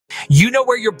You know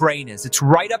where your brain is. It's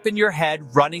right up in your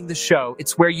head running the show.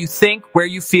 It's where you think, where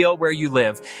you feel, where you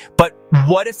live. But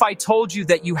what if I told you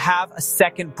that you have a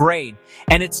second brain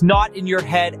and it's not in your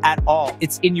head at all?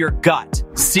 It's in your gut.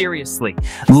 Seriously.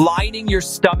 Lining your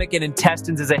stomach and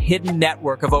intestines is a hidden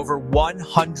network of over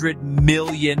 100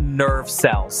 million nerve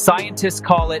cells. Scientists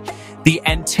call it the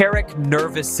enteric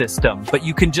nervous system, but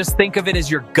you can just think of it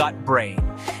as your gut brain.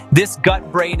 This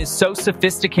gut brain is so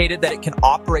sophisticated that it can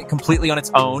operate completely on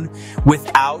its own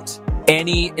without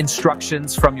any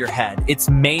instructions from your head. Its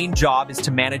main job is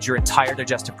to manage your entire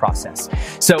digestive process.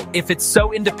 So if it's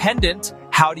so independent,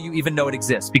 how do you even know it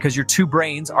exists? Because your two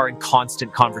brains are in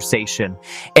constant conversation.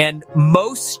 And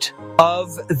most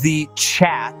of the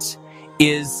chat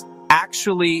is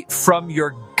actually from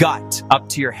your gut up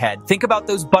to your head. Think about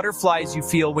those butterflies you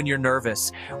feel when you're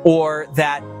nervous, or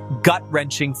that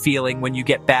gut-wrenching feeling when you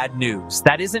get bad news.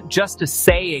 That isn't just a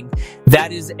saying.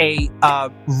 That is a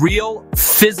real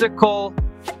physical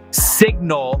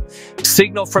signal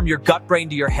from your gut brain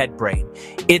to your head brain.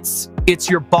 It's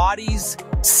your body's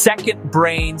second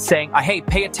brain saying, hey,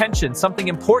 pay attention. Something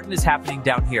important is happening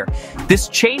down here. This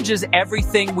changes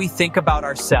everything we think about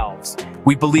ourselves.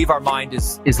 We believe our mind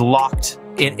is locked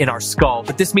in our skull,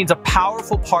 but this means a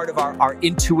powerful part of our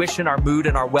intuition, our mood,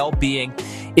 and our well-being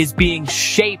is being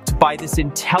shaped by this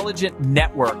intelligent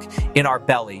network in our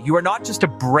belly. You are not just a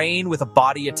brain with a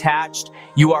body attached.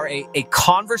 You are a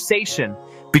conversation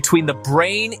between the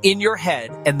brain in your head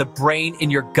and the brain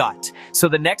in your gut. So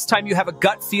the next time you have a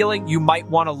gut feeling, you might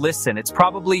want to listen. It's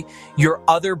probably your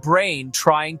other brain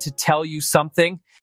trying to tell you something